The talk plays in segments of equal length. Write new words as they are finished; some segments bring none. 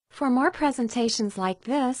For more presentations like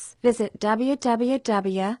this, visit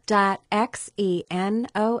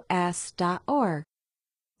www.xenos.org.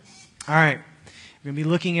 All right, we're going to be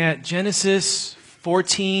looking at Genesis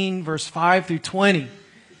 14, verse 5 through 20,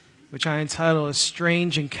 which I entitle A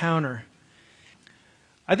Strange Encounter.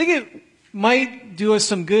 I think it might do us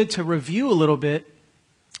some good to review a little bit.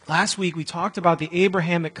 Last week we talked about the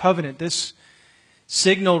Abrahamic covenant. This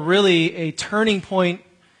signaled really a turning point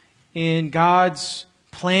in God's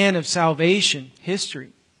plan of salvation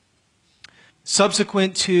history.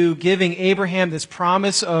 Subsequent to giving Abraham this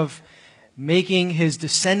promise of making his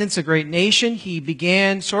descendants a great nation, he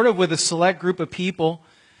began sort of with a select group of people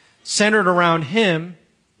centered around him,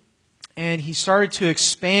 and he started to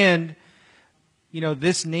expand,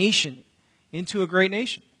 this nation into a great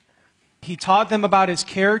nation. He taught them about his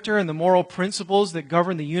character and the moral principles that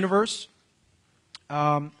govern the universe.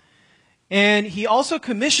 And he also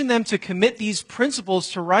commissioned them to commit these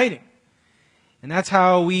principles to writing. And that's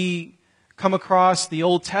how we come across the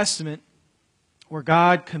Old Testament, where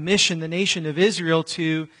God commissioned the nation of Israel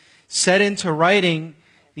to set into writing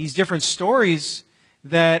these different stories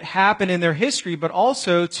that happen in their history, but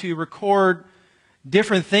also to record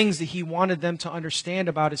different things that he wanted them to understand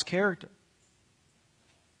about his character.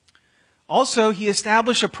 Also, he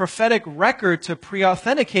established a prophetic record to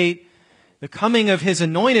pre-authenticate the coming of his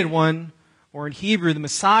anointed one, or in Hebrew, the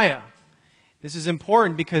Messiah. This is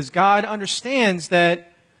important because God understands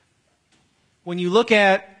that when you look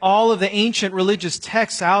at all of the ancient religious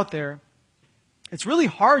texts out there, it's really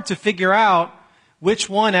hard to figure out which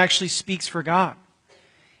one actually speaks for God.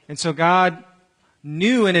 And so God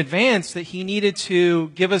knew in advance that he needed to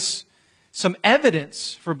give us some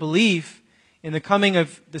evidence for belief in the coming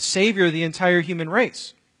of the Savior of the entire human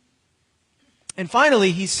race. And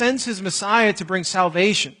finally, he sends his Messiah to bring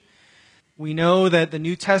salvation. We know that the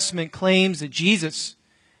New Testament claims that Jesus,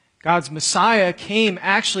 God's Messiah, came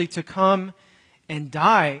actually to come and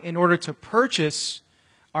die in order to purchase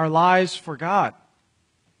our lives for God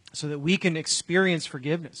so that we can experience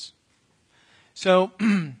forgiveness. So,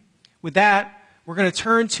 with that, we're going to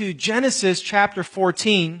turn to Genesis chapter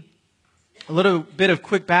 14. A little bit of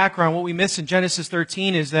quick background. What we miss in Genesis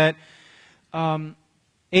 13 is that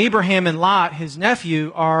Abraham and Lot, his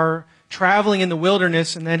nephew, are traveling in the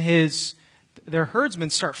wilderness, and then their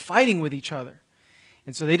herdsmen start fighting with each other.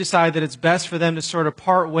 And so they decide that it's best for them to sort of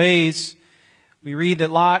part ways. We read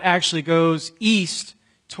that Lot actually goes east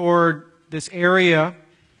toward this area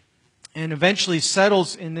and eventually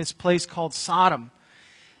settles in this place called Sodom.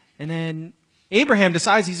 And then Abraham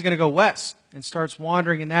decides he's going to go west and starts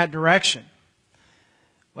wandering in that direction.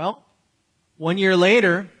 Well, 1 year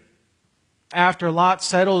later, after Lot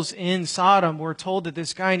settles in Sodom, we're told that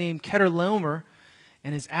this guy named Chedorlaomer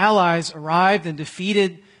and his allies arrived and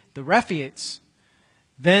defeated the Rephaites.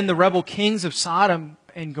 Then the rebel kings of Sodom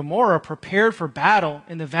and Gomorrah prepared for battle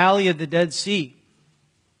in the valley of the Dead Sea.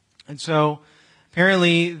 And so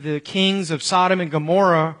apparently the kings of Sodom and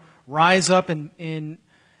Gomorrah rise up in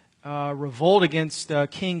revolt against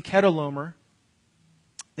King Chedorlaomer.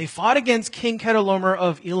 They fought against King Chedorlaomer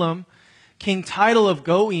of Elam, King Tidal of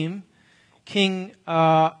Goim, King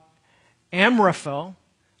Amraphel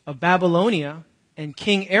of Babylonia, and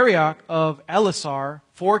King Arioch of Elasar,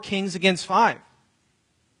 4 kings against 5.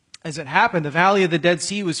 As it happened, the valley of the Dead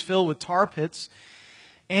Sea was filled with tar pits.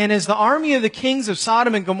 And as the army of the kings of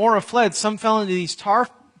Sodom and Gomorrah fled, some fell into these tar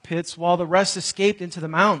pits while the rest escaped into the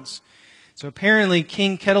mountains. So apparently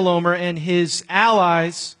King Chedorlaomer and his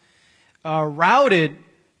allies routed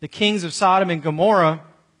the kings of Sodom and Gomorrah.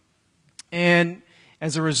 And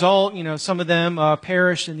as a result, some of them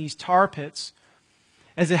perished in these tar pits.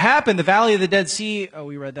 As it happened, the valley of the Dead Sea,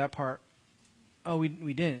 we read that part.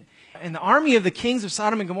 We didn't. And the army of the kings of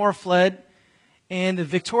Sodom and Gomorrah fled, and the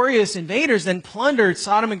victorious invaders then plundered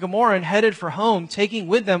Sodom and Gomorrah and headed for home, taking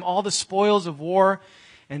with them all the spoils of war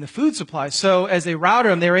and the food supplies. So as they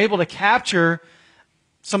routed them, they were able to capture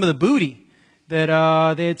some of the booty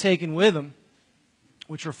that they had taken with them,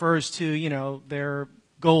 which refers to, their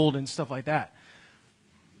gold and stuff like that.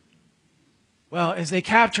 Well, as they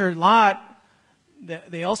captured Lot,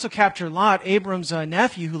 they also captured Lot, Abram's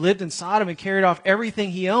nephew, who lived in Sodom, and carried off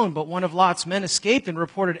everything he owned. But one of Lot's men escaped and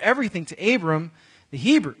reported everything to Abram, the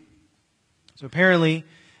Hebrew. So apparently,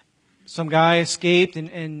 some guy escaped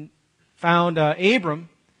and found Abram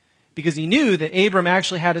because he knew that Abram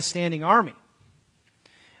actually had a standing army.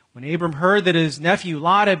 When Abram heard that his nephew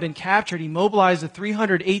Lot had been captured, he mobilized the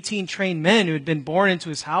 318 trained men who had been born into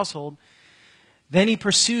his household. Then he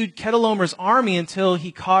pursued Chedorlaomer's army until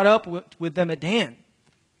he caught up with them at Dan.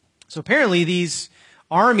 So apparently these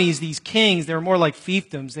armies, these kings, they were more like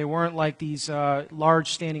fiefdoms. They weren't like these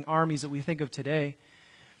large standing armies that we think of today.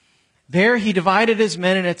 There he divided his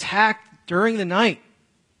men and attacked during the night.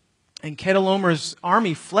 And Chedorlaomer's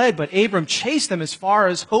army fled, but Abram chased them as far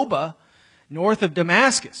as Hobah, north of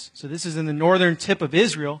Damascus. So this is in the northern tip of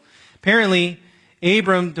Israel. Apparently,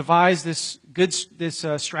 Abram devised this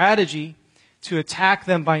strategy to attack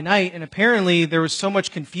them by night, and apparently there was so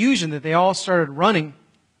much confusion that they all started running.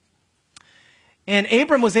 And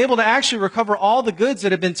Abram was able to actually recover all the goods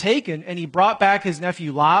that had been taken, and he brought back his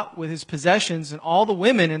nephew Lot with his possessions and all the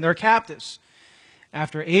women and their captives.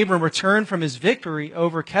 After Abram returned from his victory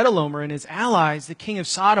over Chedorlaomer and his allies, the king of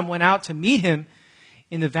Sodom went out to meet him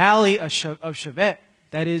in the valley of Shevet,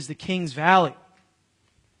 that is, the king's valley.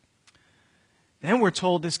 Then we're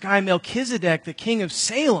told this guy Melchizedek, the king of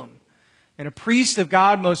Salem, and a priest of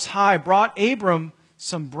God Most High, brought Abram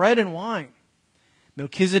some bread and wine.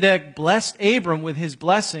 Melchizedek blessed Abram with his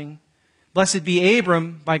blessing. Blessed be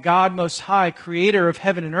Abram by God Most High, creator of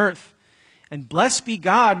heaven and earth. And blessed be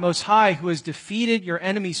God Most High, who has defeated your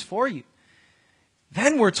enemies for you.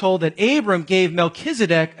 Then we're told that Abram gave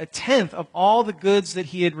Melchizedek a tenth of all the goods that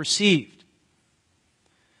he had received.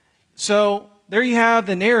 So there you have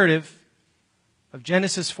the narrative of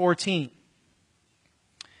Genesis 14.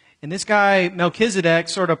 And this guy, Melchizedek,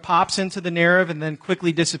 sort of pops into the narrative and then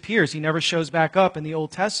quickly disappears. He never shows back up in the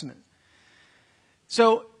Old Testament.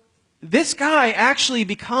 So this guy actually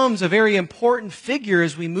becomes a very important figure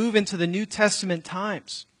as we move into the New Testament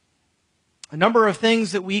times. A number of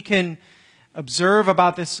things that we can observe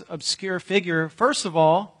about this obscure figure. First of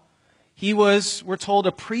all, he was, we're told,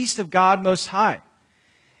 a priest of God Most High.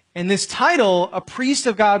 And this title, a priest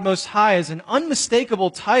of God Most High, is an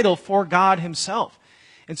unmistakable title for God himself.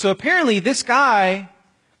 And so apparently this guy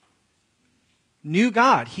knew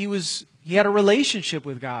God. He had a relationship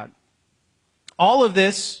with God. All of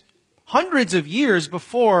this hundreds of years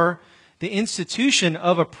before the institution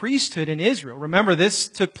of a priesthood in Israel. Remember, this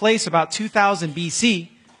took place about 2000 BC.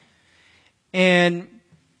 And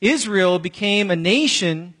Israel became a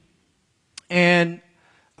nation and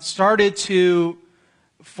started to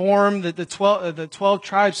form, the 12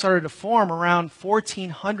 tribes started to form around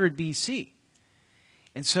 1400 BC.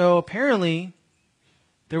 And so apparently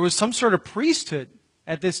there was some sort of priesthood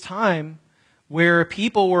at this time where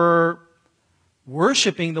people were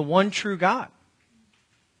worshiping the one true God.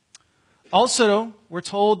 Also, we're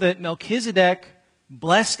told that Melchizedek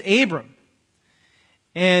blessed Abram.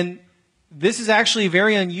 And this is actually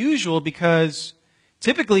very unusual because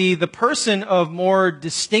typically the person of more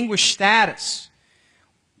distinguished status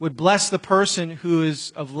would bless the person who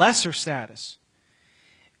is of lesser status.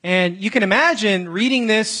 And you can imagine reading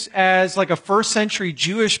this as like a first century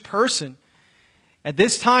Jewish person. At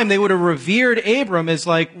this time, they would have revered Abram as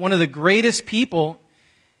like one of the greatest people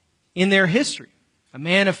in their history. A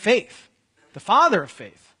man of faith. The father of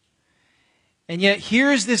faith. And yet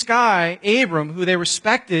here's this guy, Abram, who they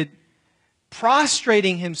respected,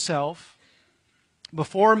 prostrating himself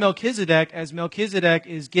before Melchizedek as Melchizedek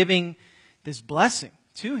is giving this blessing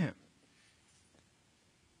to him.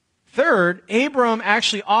 Third, Abram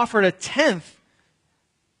actually offered a tenth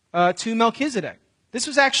to Melchizedek. This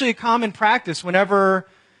was actually a common practice. Whenever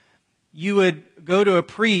you would go to a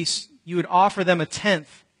priest, you would offer them a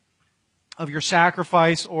tenth of your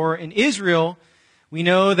sacrifice. Or in Israel, we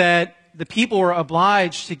know that the people were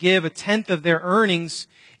obliged to give a tenth of their earnings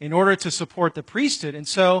in order to support the priesthood. And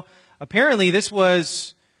so apparently this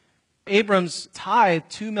was Abram's tithe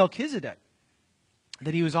to Melchizedek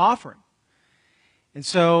that he was offering. And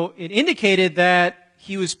so it indicated that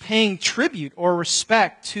he was paying tribute or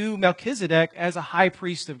respect to Melchizedek as a high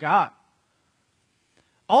priest of God.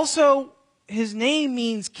 Also, his name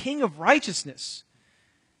means king of righteousness.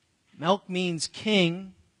 Melch means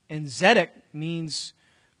king, and Zedek means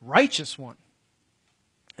righteous one.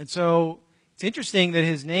 And so it's interesting that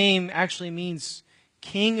his name actually means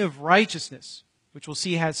king of righteousness, which we'll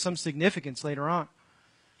see has some significance later on.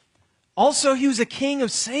 Also, he was a king of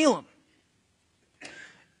Salem.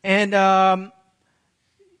 And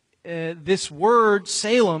this word,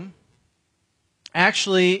 Salem,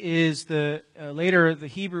 actually is later the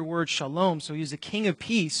Hebrew word shalom, so he's a king of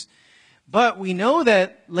peace. But we know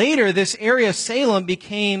that later this area of Salem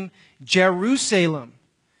became Jerusalem.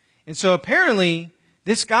 And so apparently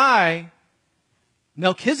this guy,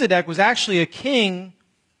 Melchizedek, was actually a king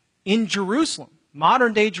in Jerusalem,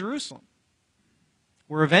 modern day Jerusalem,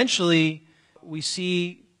 where eventually we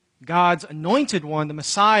see God's anointed one, the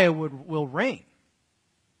Messiah, will reign.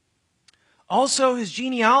 Also, his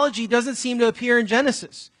genealogy doesn't seem to appear in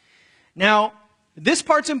Genesis. Now, this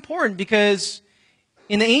part's important because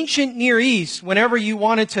in the ancient Near East, whenever you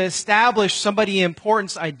wanted to establish somebody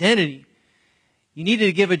important's identity, you needed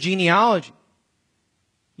to give a genealogy.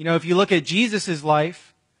 You know, if you look at Jesus'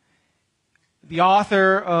 life, the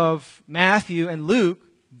author of Matthew and Luke,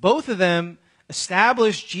 both of them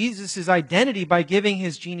established Jesus' identity by giving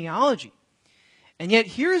his genealogy. And yet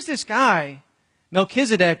here's this guy,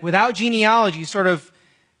 Melchizedek, without genealogy, sort of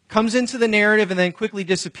comes into the narrative and then quickly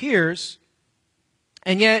disappears.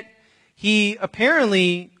 And yet he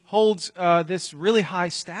apparently holds this really high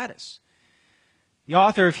status. The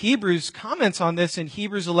author of Hebrews comments on this in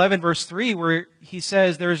Hebrews 11 verse 3, where he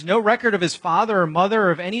says, there is no record of his father or mother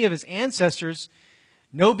or of any of his ancestors,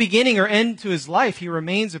 no beginning or end to his life. He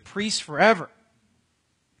remains a priest forever.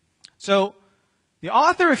 So the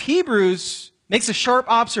author of Hebrews makes a sharp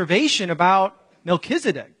observation about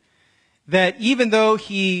Melchizedek, that even though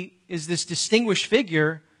he is this distinguished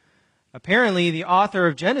figure, apparently the author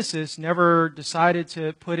of Genesis never decided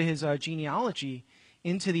to put his genealogy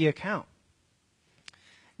into the account.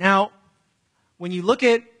 Now, when you look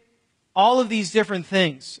at all of these different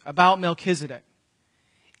things about Melchizedek,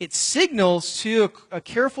 it signals to a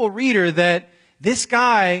careful reader that this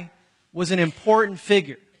guy was an important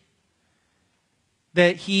figure,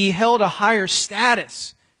 that he held a higher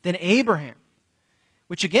status than Abraham,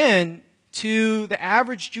 which again, to the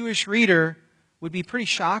average Jewish reader, would be pretty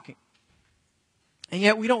shocking. And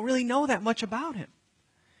yet we don't really know that much about him.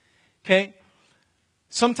 Okay?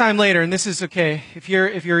 Sometime later, and this is okay, if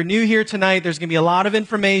you're new here tonight, there's going to be a lot of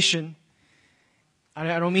information.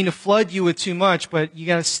 I don't mean to flood you with too much, but you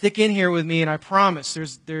got to stick in here with me, and I promise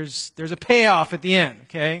there's a payoff at the end,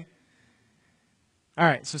 okay? All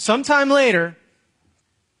right, so sometime later,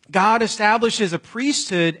 God establishes a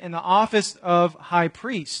priesthood and the office of high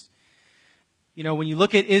priest. You know, when you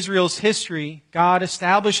look at Israel's history, God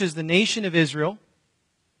establishes the nation of Israel,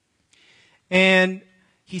 and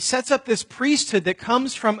he sets up this priesthood that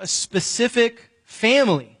comes from a specific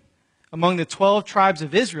family among the 12 tribes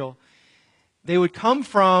of Israel. They would come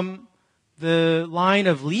from the line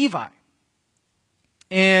of Levi.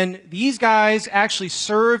 And these guys actually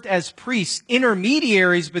served as priests,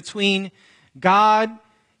 intermediaries between God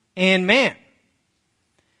and man.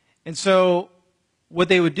 And so what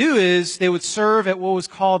they would do is they would serve at what was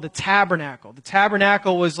called the tabernacle. The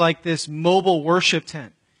tabernacle was like this mobile worship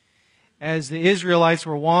tent as the Israelites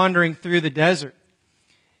were wandering through the desert.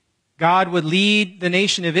 God would lead the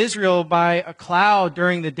nation of Israel by a cloud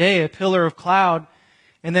during the day, a pillar of cloud.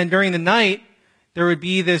 And then during the night, there would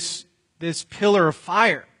be this pillar of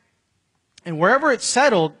fire. And wherever it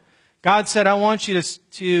settled, God said, I want you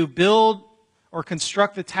to build or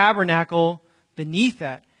construct the tabernacle beneath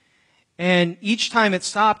that. And each time it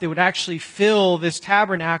stopped, it would actually fill this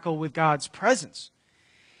tabernacle with God's presence.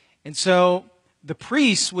 And so the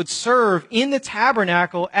priests would serve in the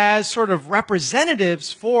tabernacle as sort of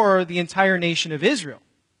representatives for the entire nation of Israel.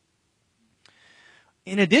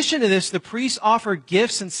 In addition to this, the priests offered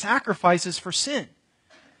gifts and sacrifices for sin.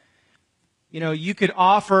 You know, you could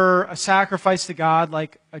offer a sacrifice to God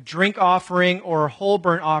like a drink offering or a whole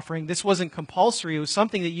burnt offering. This wasn't compulsory. It was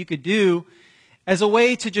something that you could do as a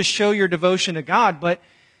way to just show your devotion to God. But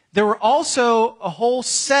there were also a whole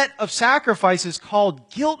set of sacrifices called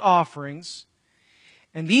guilt offerings.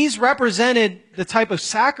 And these represented the type of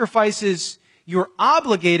sacrifices you were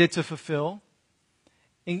obligated to fulfill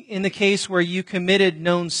in the case where you committed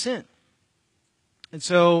known sin. And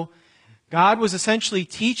so God was essentially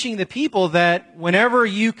teaching the people that whenever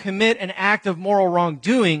you commit an act of moral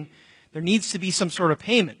wrongdoing, there needs to be some sort of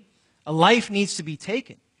payment. A life needs to be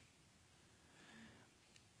taken.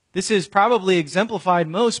 This is probably exemplified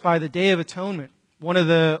most by the Day of Atonement, one of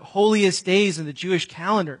the holiest days in the Jewish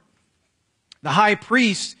calendar. The high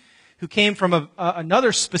priest, who came from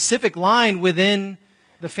another specific line within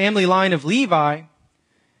the family line of Levi,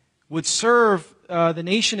 would serve the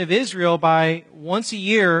nation of Israel by once a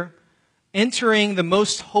year entering the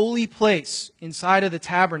most holy place inside of the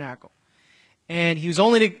tabernacle. And he was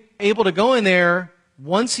only able to go in there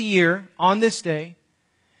once a year on this day.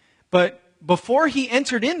 But before he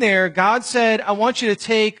entered in there, God said, I want you to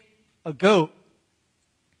take a goat,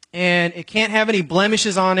 and it can't have any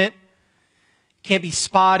blemishes on it. Can't be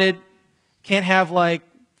spotted, can't have like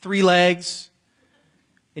 3 legs.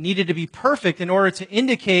 It needed to be perfect in order to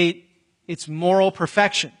indicate its moral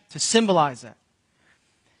perfection, to symbolize that.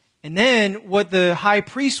 And then what the high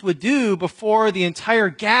priest would do before the entire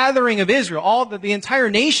gathering of Israel, the entire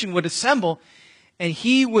nation would assemble, and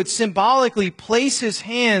he would symbolically place his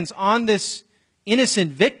hands on this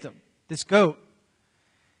innocent victim, this goat,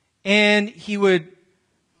 and he would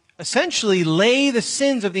essentially lay the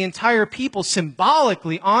sins of the entire people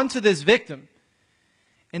symbolically onto this victim.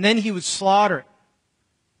 and then he would slaughter it.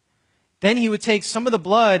 Then he would take some of the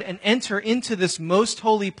blood and enter into this most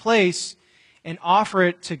holy place and offer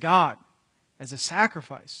it to God as a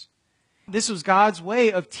sacrifice. This was God's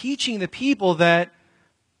way of teaching the people that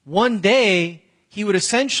one day he would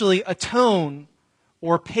essentially atone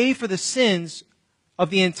or pay for the sins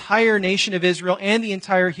of the entire nation of Israel and the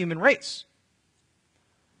entire human race.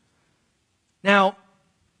 Now,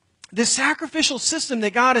 this sacrificial system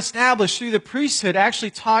that God established through the priesthood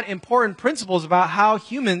actually taught important principles about how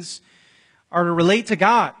humans are to relate to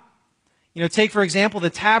God. Take for example the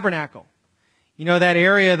tabernacle. That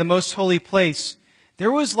area, the most holy place.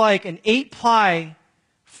 There was like an 8-ply,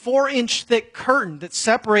 4-inch thick curtain that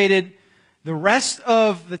separated the rest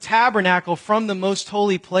of the tabernacle from the most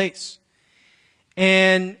holy place.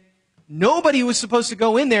 And nobody was supposed to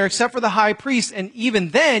go in there except for the high priest, and even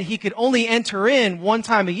then he could only enter in one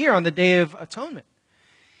time a year on the Day of Atonement.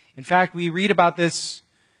 In fact, we read about this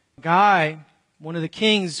guy, one of the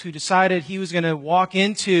kings, who decided he was going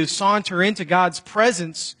to saunter into God's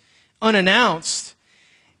presence unannounced,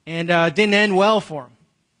 and didn't end well for him,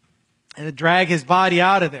 and to drag his body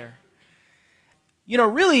out of there.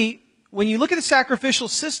 Really, when you look at the sacrificial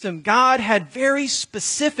system, God had very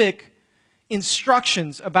specific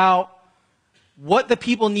instructions about what the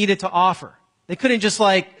people needed to offer. They couldn't just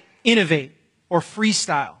innovate or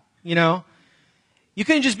freestyle, You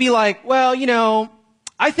couldn't just be like, well,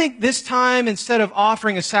 I think this time instead of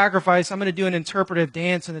offering a sacrifice, I'm going to do an interpretive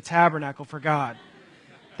dance in the tabernacle for God.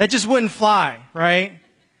 That just wouldn't fly, right?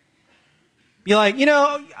 Be like,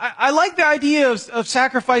 I like the idea of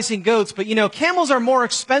sacrificing goats, but camels are more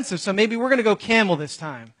expensive, so maybe we're going to go camel this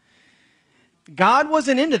time. God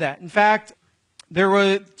wasn't into that. In fact, there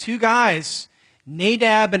were 2 guys,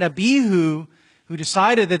 Nadab and Abihu, who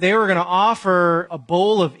decided that they were going to offer a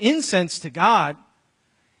bowl of incense to God,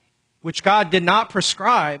 which God did not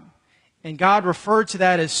prescribe, and God referred to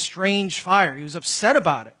that as strange fire. He was upset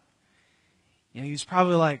about it. He was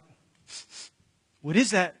probably like, what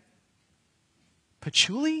is that?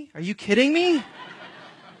 Patchouli? Are you kidding me?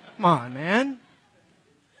 Come on, man.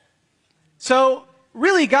 So,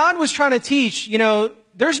 really, God was trying to teach,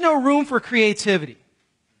 there's no room for creativity.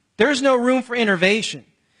 There's no room for innovation.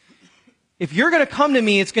 If you're going to come to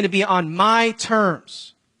me, it's going to be on my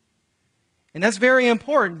terms. And that's very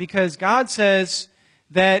important because God says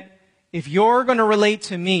that if you're going to relate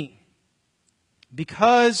to me,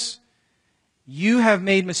 because you have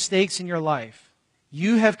made mistakes in your life,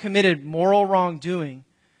 you have committed moral wrongdoing,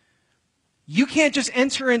 you can't just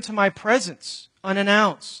enter into my presence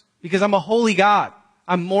unannounced because I'm a holy God.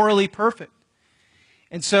 I'm morally perfect.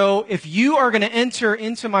 And so if you are going to enter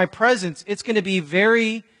into my presence, it's going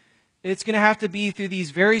to have to be through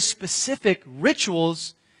these very specific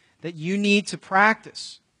rituals that you need to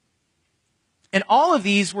practice. And all of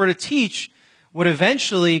these were to teach what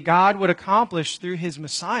eventually God would accomplish through his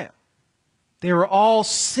Messiah. They were all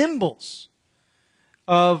symbols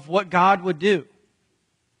of what God would do.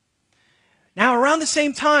 Now, around the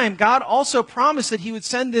same time, God also promised that he would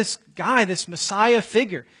send this guy, this Messiah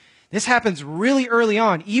figure. This happens really early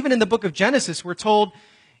on. Even in the book of Genesis, we're told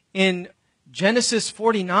in Genesis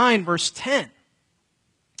 49, verse 10,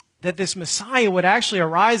 that this Messiah would actually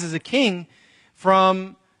arise as a king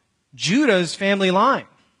from Judah's family line.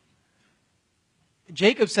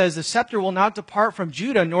 Jacob says, the scepter will not depart from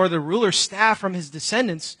Judah, nor the ruler's staff from his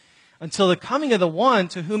descendants, until the coming of the one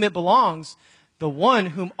to whom it belongs, the one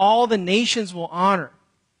whom all the nations will honor.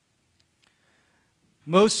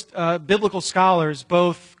 Most biblical scholars,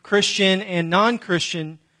 both Christian and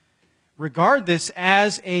non-Christian, regard this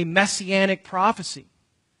as a messianic prophecy,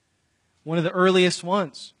 one of the earliest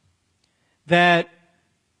ones, that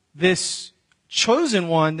this chosen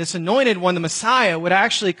one, this anointed one, the Messiah, would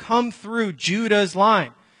actually come through Judah's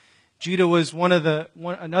line. Judah was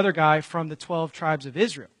another guy from the 12 tribes of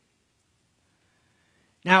Israel.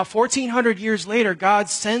 Now, 1,400 years later, God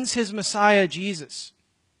sends his Messiah, Jesus.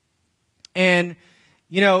 And,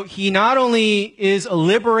 he not only is a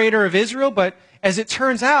liberator of Israel, but as it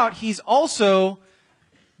turns out, he's also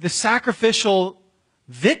the sacrificial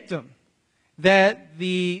victim that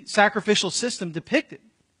the sacrificial system depicted.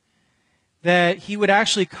 That he would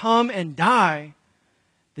actually come and die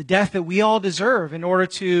the death that we all deserve in order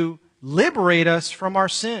to liberate us from our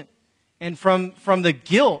sin and from the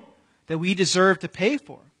guilt that we deserve to pay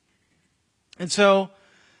for. And so,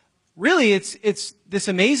 really, it's this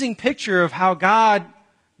amazing picture of how God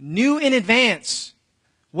knew in advance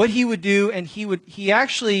what he would do, and he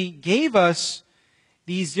actually gave us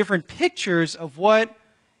these different pictures of what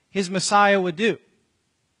his Messiah would do.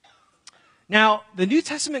 Now, the New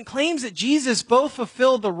Testament claims that Jesus both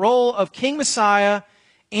fulfilled the role of King Messiah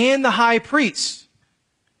and the high priest.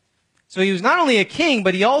 So he was not only a king,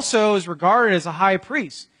 but he also is regarded as a high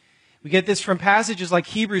priest. We get this from passages like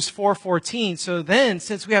Hebrews 4:14. So then,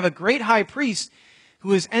 since we have a great high priest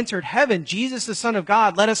who has entered heaven, Jesus the Son of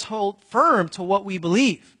God, let us hold firm to what we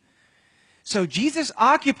believe. So Jesus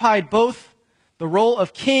occupied both the role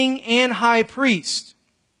of king and high priest,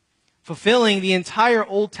 fulfilling the entire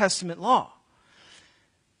Old Testament law.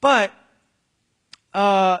 But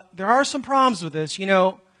there are some problems with this. You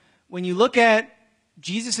know, when you look at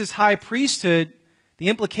Jesus' high priesthood, the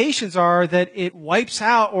implications are that it wipes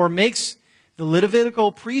out or makes the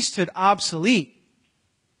Levitical priesthood obsolete.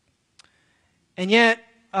 And yet,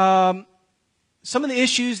 some of the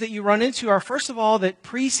issues that you run into are, first of all, that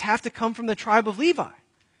priests have to come from the tribe of Levi.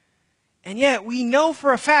 And yet, we know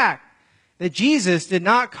for a fact that Jesus did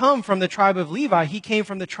not come from the tribe of Levi. He came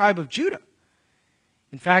from the tribe of Judah.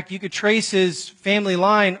 In fact, you could trace his family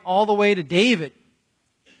line all the way to David,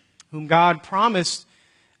 whom God promised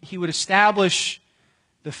he would establish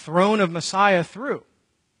the throne of Messiah through.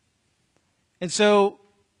 And so,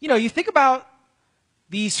 you know, you think about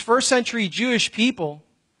these first century Jewish people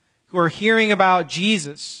who are hearing about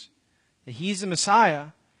Jesus, that he's the Messiah,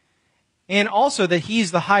 and also that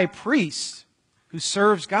he's the high priest who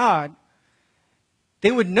serves God.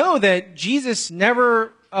 They would know that Jesus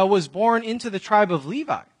never was born into the tribe of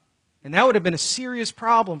Levi. And that would have been a serious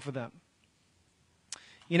problem for them.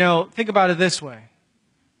 You know, think about it this way.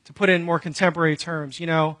 To put it in more contemporary terms, you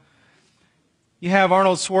know, you have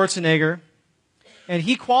Arnold Schwarzenegger, and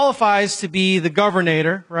he qualifies to be the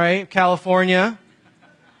governor, right, of California,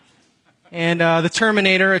 and the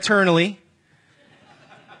Terminator eternally.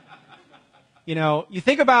 You know, you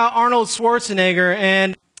think about Arnold Schwarzenegger,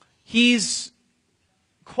 and he's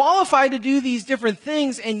qualified to do these different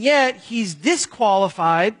things, and yet he's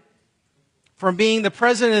disqualified from being the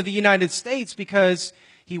President of the United States because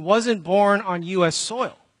he wasn't born on U.S.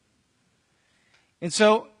 soil. And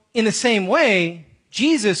so, in the same way,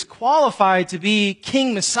 Jesus qualified to be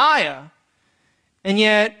King Messiah, and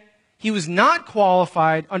yet he was not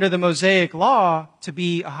qualified under the Mosaic law to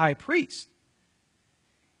be a high priest.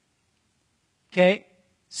 Okay?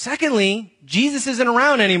 Secondly, Jesus isn't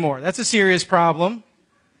around anymore. That's a serious problem.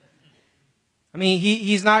 I mean,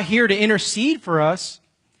 he's not here to intercede for us.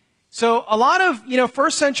 So a lot of,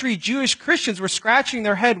 first century Jewish Christians were scratching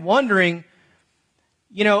their head wondering,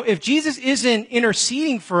 if Jesus isn't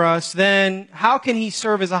interceding for us, then how can he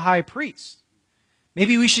serve as a high priest?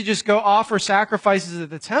 Maybe we should just go offer sacrifices at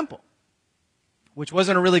the temple, which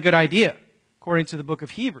wasn't a really good idea, according to the book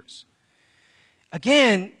of Hebrews.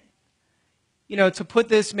 Again, to put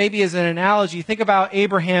this maybe as an analogy, think about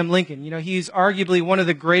Abraham Lincoln. He's arguably one of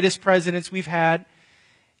the greatest presidents we've had.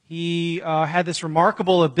 He had this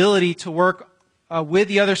remarkable ability to work with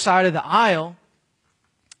the other side of the aisle.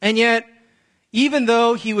 And yet, even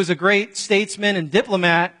though he was a great statesman and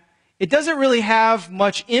diplomat, it doesn't really have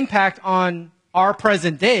much impact on our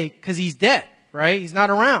present day because he's dead, right? He's not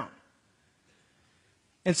around.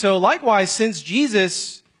 And so likewise, since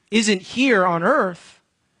Jesus isn't here on earth,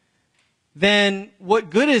 then what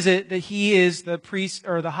good is it that he is the priest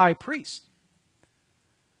or the high priest?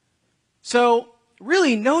 So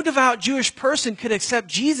really, no devout Jewish person could accept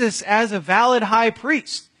Jesus as a valid high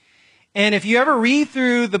priest. And if you ever read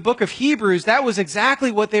through the book of Hebrews, that was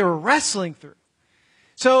exactly what they were wrestling through.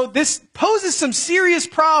 So this poses some serious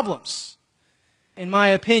problems, in my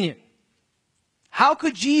opinion. How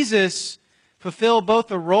could Jesus fulfill both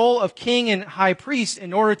the role of king and high priest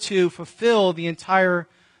in order to fulfill the entire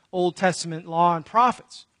Old Testament law and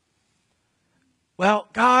prophets? Well,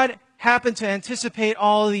 God happened to anticipate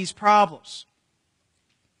all of these problems.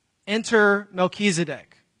 Enter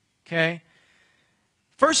Melchizedek, okay?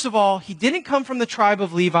 First of all, he didn't come from the tribe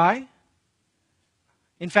of Levi.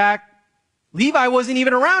 In fact, Levi wasn't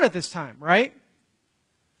even around at this time, right?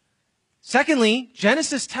 Secondly,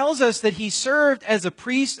 Genesis tells us that he served as a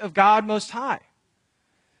priest of God Most High.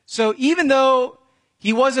 So even though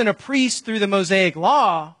he wasn't a priest through the Mosaic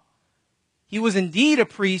law, he was indeed a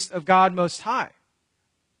priest of God Most High,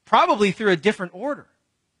 probably through a different order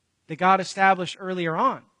that God established earlier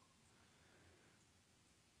on.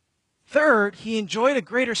 Third, he enjoyed a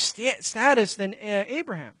greater status than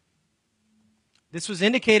Abraham. This was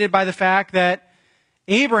indicated by the fact that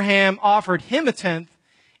Abraham offered him a tenth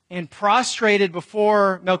and prostrated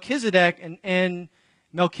before Melchizedek, and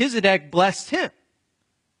Melchizedek blessed him.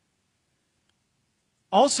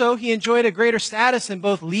 Also, he enjoyed a greater status than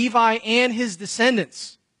both Levi and his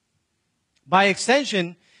descendants. By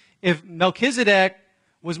extension, if Melchizedek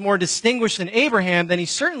was more distinguished than Abraham, then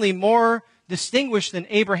he's certainly more distinguished than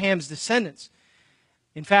Abraham's descendants.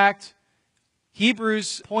 In fact,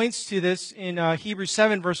 Hebrews points to this in Hebrews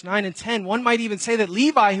 7, verse 9 and 10. One might even say that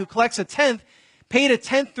Levi, who collects a tenth, paid a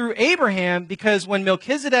tenth through Abraham, because when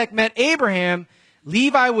Melchizedek met Abraham,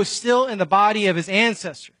 Levi was still in the body of his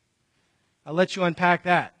ancestor. I'll let you unpack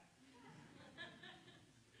that.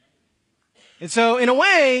 And so, in a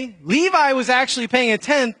way, Levi was actually paying a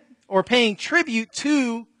tenth, or paying tribute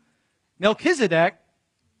to Melchizedek,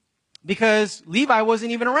 because Levi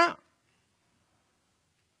wasn't even around.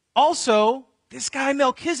 Also, this guy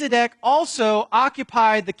Melchizedek also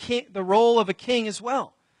occupied the role of a king as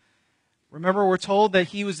well. Remember, we're told that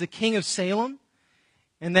he was the king of Salem,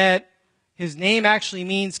 and that his name actually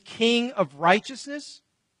means king of righteousness.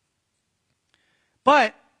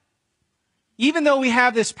 But even though we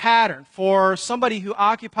have this pattern for somebody who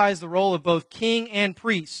occupies the role of both king and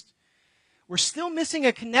priest, we're still missing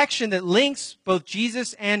a connection that links both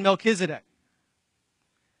Jesus and Melchizedek.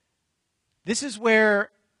 This is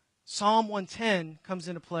where Psalm 110 comes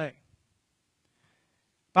into play.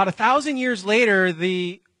 About 1,000 years later,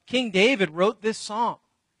 the King David wrote this psalm.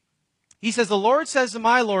 He says, "The Lord says to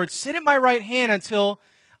my Lord, sit at my right hand until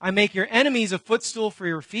I make your enemies a footstool for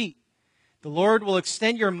your feet. The Lord will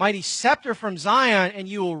extend your mighty scepter from Zion, and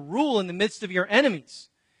you will rule in the midst of your enemies."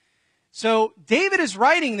 So David is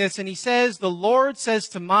writing this, and he says, "The Lord says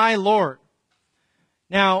to my Lord."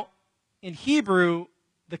 Now, in Hebrew,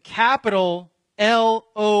 the capital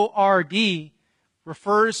L-O-R-D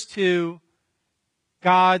refers to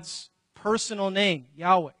God's personal name,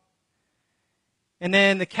 Yahweh. And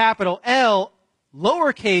then the capital L,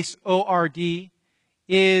 lowercase o-r-d,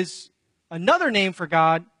 is another name for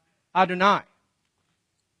God, Adonai.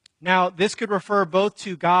 Now, this could refer both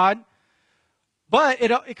to God, but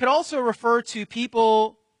it could also refer to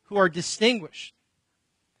people who are distinguished.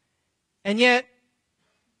 And yet,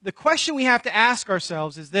 the question we have to ask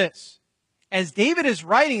ourselves is this. As David is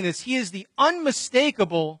writing this, he is the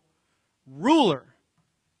unmistakable ruler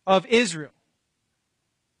of Israel.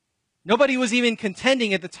 Nobody was even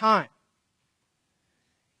contending at the time.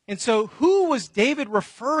 And so, who was David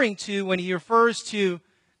referring to when he refers to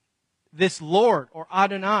this Lord, or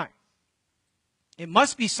Adonai? It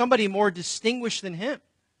must be somebody more distinguished than him.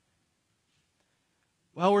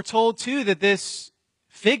 Well, we're told too that this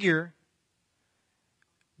figure,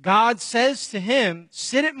 God says to him,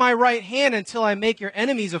 "Sit at my right hand until I make your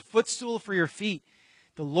enemies a footstool for your feet.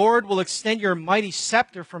 The Lord will extend your mighty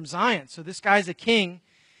scepter from Zion." So this guy's a king.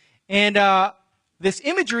 And this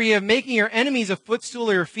imagery of making your enemies a footstool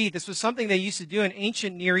of your feet, this was something they used to do in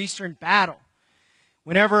ancient Near Eastern battle.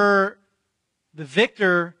 Whenever the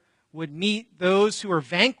victor would meet those who were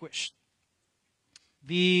vanquished,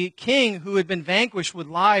 the king who had been vanquished would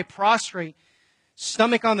lie prostrate,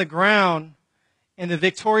 stomach on the ground, and the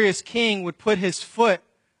victorious king would put his foot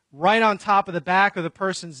right on top of the back of the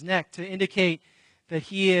person's neck to indicate that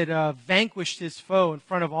he had vanquished his foe in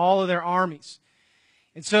front of all of their armies.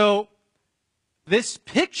 And so, this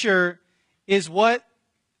picture is what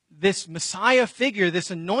this Messiah figure,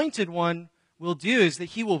 this anointed one, will do, is that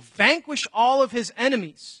he will vanquish all of his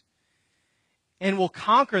enemies and will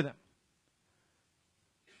conquer them.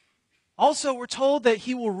 Also, we're told that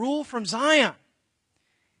he will rule from Zion,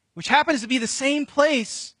 which happens to be the same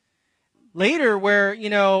place later where,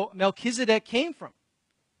 Melchizedek came from,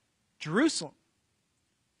 Jerusalem.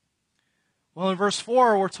 Well, in verse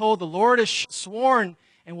 4, we're told the Lord has sworn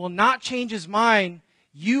and will not change his mind.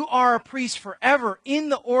 You are a priest forever in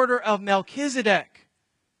the order of Melchizedek.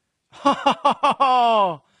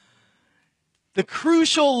 The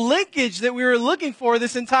crucial linkage that we were looking for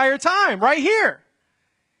this entire time, right here.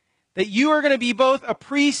 That you are going to be both a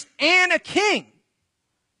priest and a king.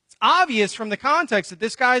 It's obvious from the context that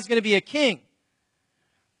this guy is going to be a king.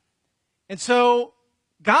 And so,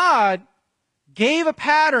 God gave a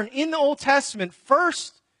pattern in the Old Testament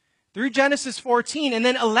first through Genesis 14 and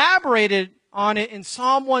then elaborated on it in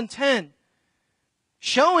Psalm 110,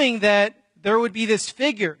 showing that there would be this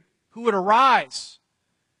figure who would arise,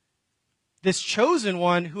 this chosen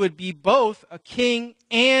one who would be both a king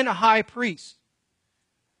and a high priest,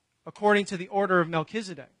 according to the order of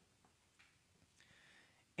Melchizedek.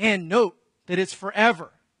 And note that it's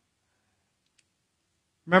forever.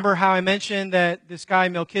 Remember how I mentioned that this guy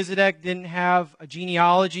Melchizedek didn't have a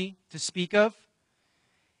genealogy to speak of?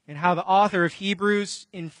 And how the author of Hebrews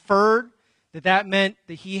inferred that that meant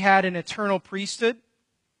that he had an eternal priesthood?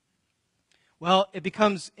 Well, it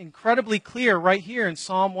becomes incredibly clear right here in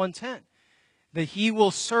Psalm 110 that he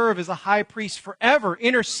will serve as a high priest forever,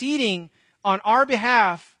 interceding on our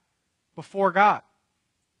behalf before God.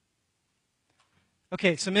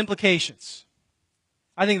 Okay, some implications.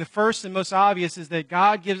 I think the first and most obvious is that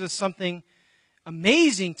God gives us something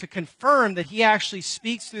amazing to confirm that he actually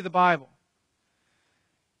speaks through the Bible.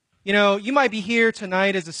 You know, you might be here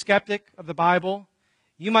tonight as a skeptic of the Bible.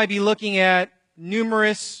 You might be looking at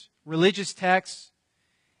numerous religious texts,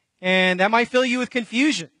 and that might fill you with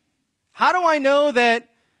confusion. How do I know that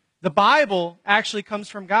the Bible actually comes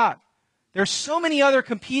from God? There's so many other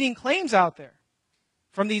competing claims out there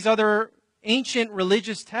from these other ancient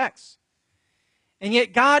religious texts. And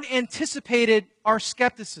yet God anticipated our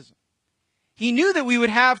skepticism. He knew that we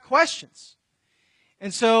would have questions.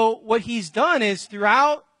 And so what he's done is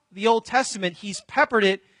throughout the Old Testament, he's peppered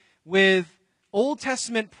it with Old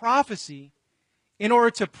Testament prophecy in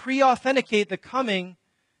order to pre-authenticate the coming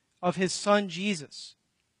of his son Jesus.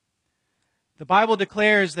 The Bible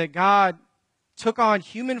declares that God took on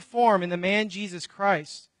human form in the man Jesus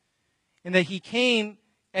Christ, and that he came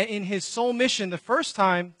in his sole mission the first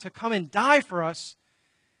time to come and die for us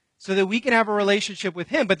so that we can have a relationship with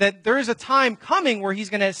him, but that there is a time coming where he's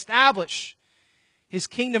going to establish his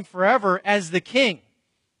kingdom forever as the king.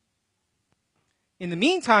 In the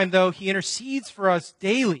meantime, though, he intercedes for us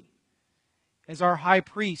daily as our high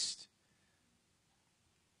priest.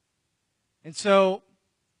 And so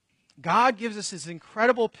God gives us this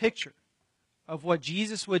incredible picture of what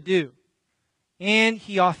Jesus would do, and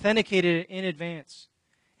he authenticated it in advance.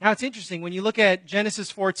 Now, it's interesting. When you look at Genesis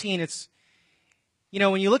 14,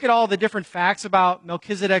 when you look at all the different facts about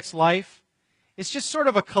Melchizedek's life, it's just sort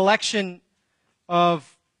of a collection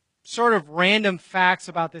of sort of random facts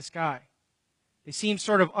about this guy. They seem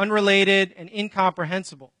sort of unrelated and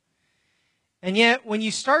incomprehensible. And yet, when you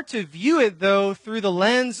start to view it, though, through the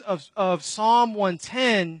lens of Psalm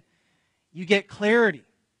 110, you get clarity.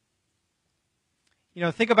 You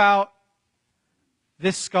know, think about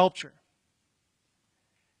this sculpture.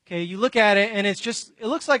 Okay, you look at it and it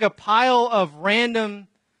looks like a pile of random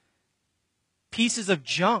pieces of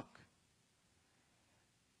junk.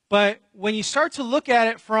 But when you start to look at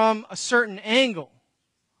it from a certain angle,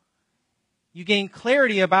 you gain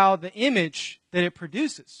clarity about the image that it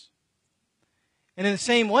produces. And in the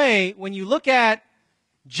same way, when you look at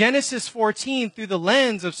Genesis 14 through the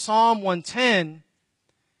lens of Psalm 110,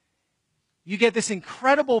 you get this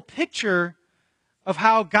incredible picture of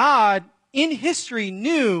how God in history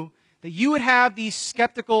knew that you would have these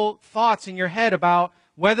skeptical thoughts in your head about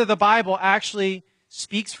whether the Bible actually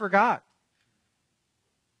speaks for God.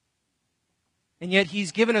 And yet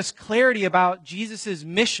he's given us clarity about Jesus'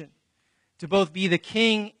 mission to both be the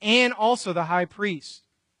king and also the high priest.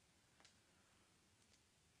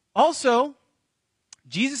 Also,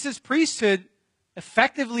 Jesus' priesthood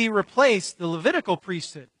effectively replaced the Levitical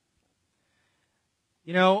priesthood.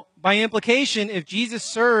 You know, by implication, if Jesus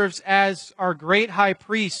serves as our great high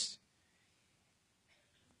priest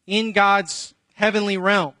in God's heavenly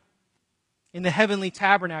realm, in the heavenly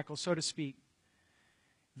tabernacle, so to speak,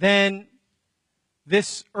 then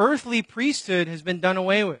this earthly priesthood has been done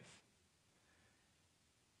away with.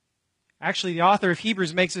 Actually, the author of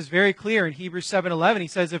Hebrews makes this very clear in Hebrews 7:11. He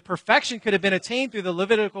says, if perfection could have been attained through the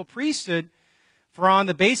Levitical priesthood, for on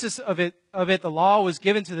the basis of it the law was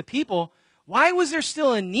given to the people, why was there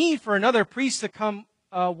still a need for another priest to come,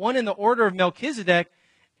 one in the order of Melchizedek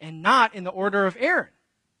and not in the order of Aaron?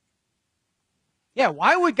 Yeah,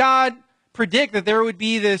 why would God predict that there would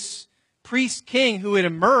be this priest king who would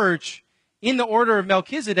emerge in the order of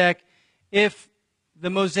Melchizedek if the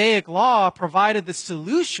Mosaic law provided the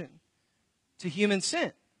solution to human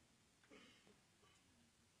sin?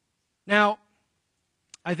 Now,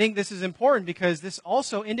 I think this is important because this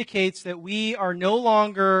also indicates that we are no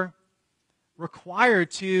longer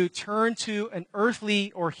required to turn to an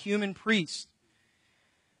earthly or human priest.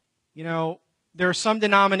 You know, there are some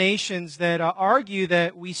denominations that argue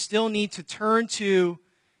that we still need to turn to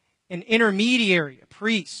an intermediary, a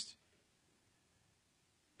priest.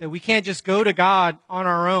 That we can't just go to God on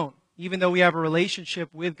our own, even though we have a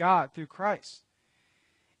relationship with God through Christ.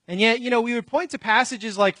 And yet, you know, we would point to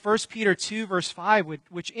passages like 1 Peter 2, verse 5,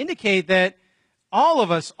 which indicate that all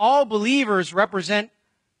of us, all believers, represent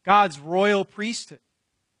God's royal priesthood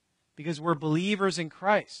because we're believers in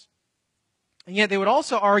Christ. And yet they would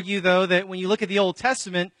also argue, though, that when you look at the Old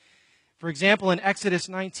Testament, for example, in Exodus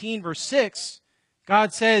 19, verse 6,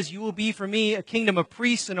 God says, you will be for me a kingdom of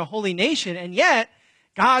priests and a holy nation. And yet,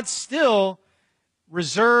 God still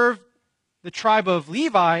reserved the tribe of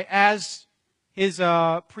Levi as his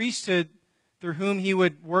priesthood through whom he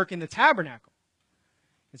would work in the tabernacle.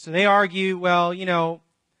 And so they argue, well, you know,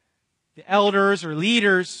 the elders or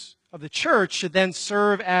leaders of the church should then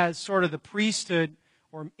serve as sort of the priesthood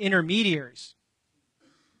or intermediaries.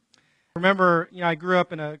 I remember, you know, I grew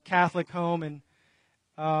up in a Catholic home, and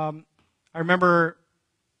I remember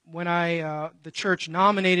when the church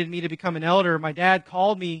nominated me to become an elder, my dad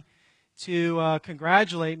called me to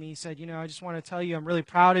congratulate me. He said, I just want to tell you I'm really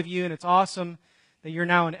proud of you, and it's awesome that you're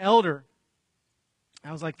now an elder.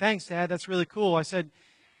 I was like, thanks, Dad. That's really cool. I said,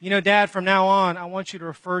 Dad, from now on, I want you to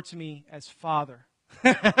refer to me as Father.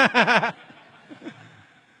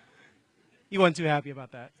 He wasn't too happy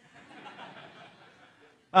about that.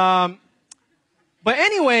 But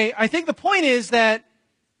anyway, I think the point is that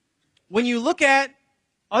when you look at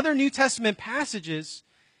other New Testament passages,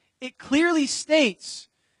 it clearly states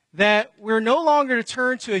that we're no longer to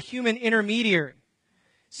turn to a human intermediary,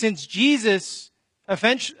 since Jesus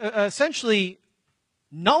essentially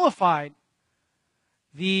nullified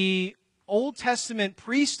the Old Testament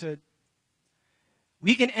priesthood.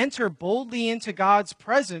 We can enter boldly into God's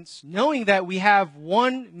presence knowing that we have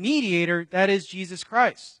one mediator, that is Jesus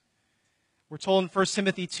Christ. We're told in 1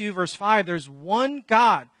 Timothy 2, verse 5, there's one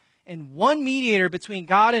God and one mediator between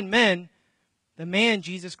God and men, the man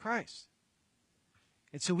Jesus Christ.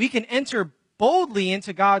 And so we can enter boldly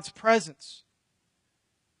into God's presence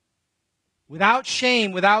without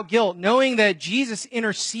shame, without guilt, knowing that Jesus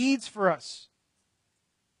intercedes for us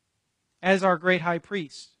as our great high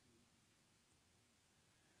priest.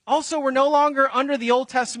 Also, we're no longer under the Old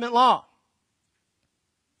Testament law.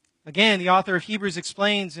 Again, the author of Hebrews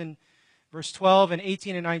explains in verse 12 and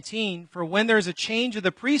 18 and 19, for when there's a change of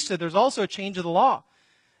the priesthood, there's also a change of the law.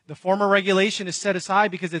 The former regulation is set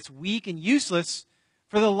aside because it's weak and useless,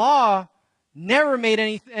 for the law never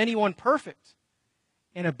made anyone perfect.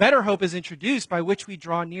 And a better hope is introduced by which we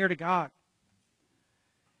draw near to God.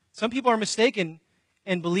 Some people are mistaken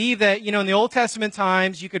and believe that, in the Old Testament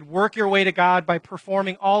times, you could work your way to God by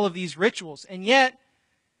performing all of these rituals. And yet,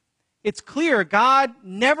 it's clear God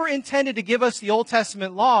never intended to give us the Old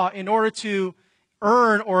Testament law in order to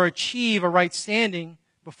earn or achieve a right standing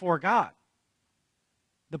before God.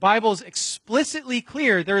 The Bible is explicitly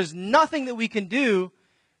clear. There is nothing that we can do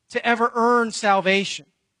to ever earn salvation.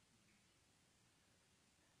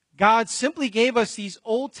 God simply gave us these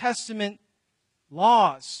Old Testament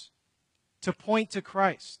laws to point to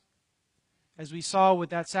Christ, as we saw with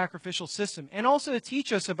that sacrificial system, and also to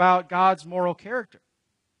teach us about God's moral character.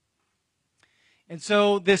 And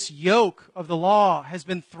so this yoke of the law has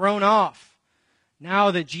been thrown off now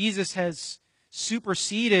that Jesus has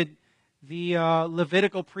superseded the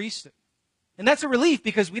Levitical priesthood. And that's a relief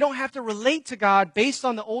because we don't have to relate to God based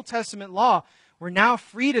on the Old Testament law. We're now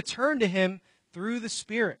free to turn to Him through the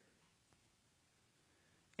Spirit.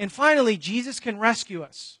 And finally, Jesus can rescue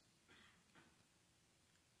us.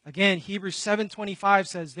 Again, Hebrews 7:25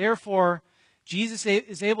 says, therefore, Jesus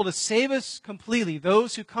is able to save us completely,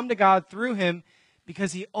 those who come to God through Him,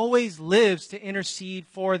 because He always lives to intercede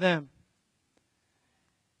for them.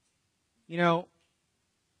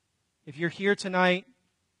 If you're here tonight,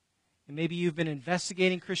 and maybe you've been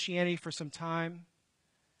investigating Christianity for some time,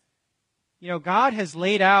 God has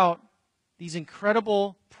laid out these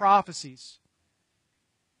incredible prophecies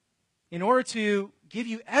in order to give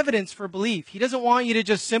you evidence for belief. He doesn't want you to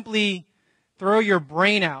just simply throw your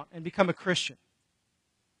brain out and become a Christian.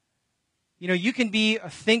 You can be a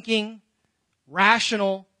thinking,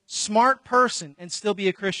 rational, smart person and still be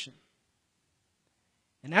a Christian.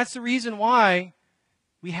 And that's the reason why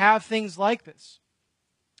we have things like this.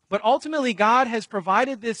 But ultimately, God has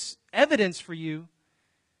provided this evidence for you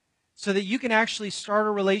so that you can actually start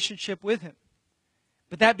a relationship with Him.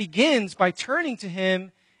 But that begins by turning to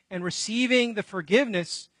Him and receiving the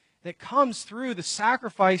forgiveness that comes through the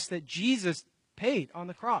sacrifice that Jesus paid on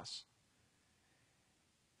the cross.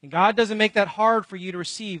 And God doesn't make that hard for you to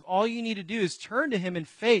receive. All you need to do is turn to Him in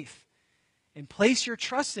faith and place your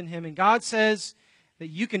trust in Him. And God says that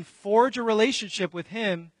you can forge a relationship with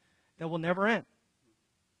Him that will never end.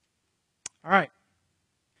 All right.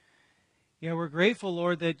 We're grateful,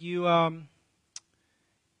 Lord, that you,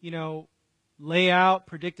 lay out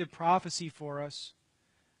predictive prophecy for us.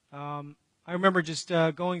 I remember just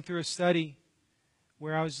going through a study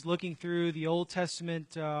where I was looking through the Old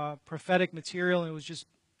Testament prophetic material, and it was just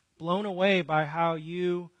blown away by how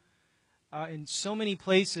you, in so many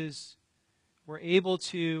places, were able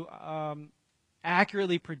to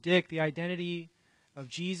accurately predict the identity of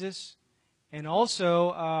Jesus and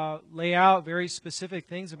also lay out very specific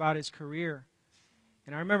things about His career.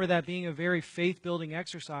 And I remember that being a very faith-building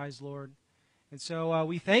exercise, Lord. And so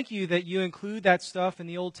we thank you that you include that stuff in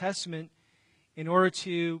the Old Testament in order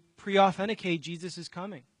to pre-authenticate Jesus'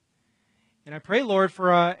 coming. And I pray, Lord,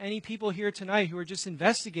 for any people here tonight who are just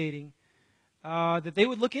investigating, that they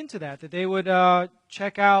would look into that they would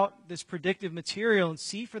check out this predictive material and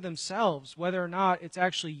see for themselves whether or not it's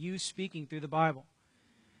actually you speaking through the Bible.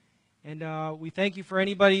 And we thank you for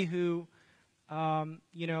anybody who,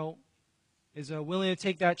 is willing to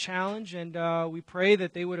take that challenge, and we pray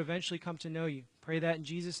that they would eventually come to know you. Pray that in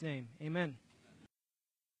Jesus' name. Amen.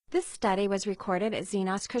 This study was recorded at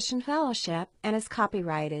Xenos Christian Fellowship and is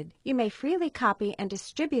copyrighted. You may freely copy and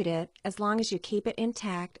distribute it as long as you keep it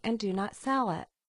intact and do not sell it.